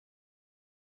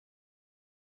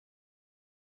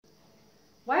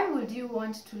Why would you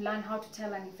want to learn how to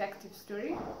tell an effective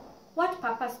story? What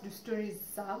purpose do stories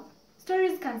serve?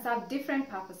 Stories can serve different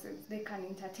purposes. They can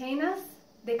entertain us,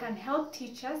 they can help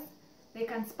teach us, they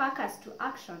can spark us to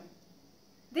action.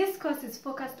 This course is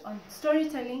focused on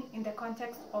storytelling in the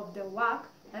context of the work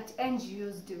that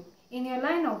NGOs do. In your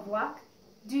line of work,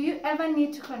 do you ever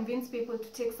need to convince people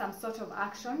to take some sort of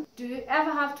action? Do you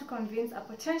ever have to convince a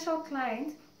potential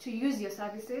client to use your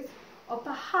services? Or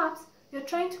perhaps you're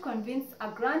trying to convince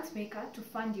a grant maker to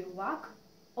fund your work?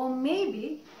 Or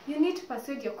maybe you need to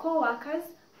persuade your co-workers,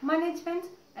 management,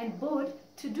 and board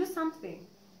to do something.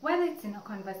 Whether it's in a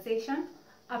conversation,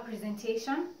 a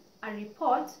presentation, a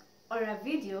report, or a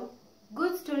video,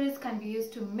 good stories can be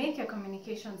used to make your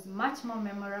communications much more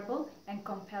memorable and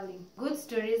compelling. Good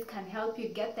stories can help you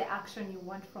get the action you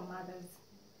want from others.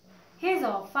 Here's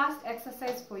our first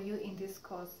exercise for you in this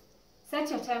course. Set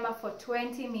your timer for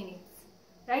 20 minutes.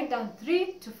 Write down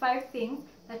 3 to 5 things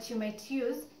that you might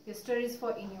use your stories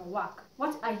for in your work.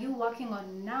 What are you working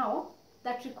on now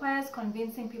that requires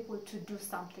convincing people to do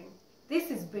something? This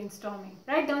is brainstorming.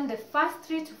 Write down the first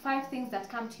 3 to 5 things that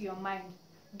come to your mind.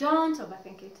 Don't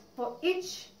overthink it. For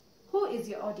each, who is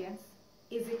your audience?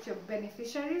 Is it your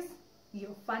beneficiaries,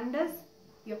 your funders,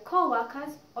 your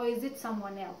co-workers, or is it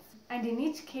someone else? And in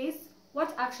each case,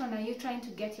 what action are you trying to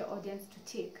get your audience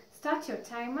to take? Start your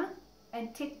timer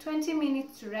and take 20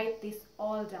 minutes to write this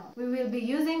all down. We will be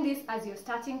using this as your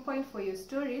starting point for your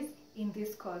stories in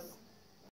this course.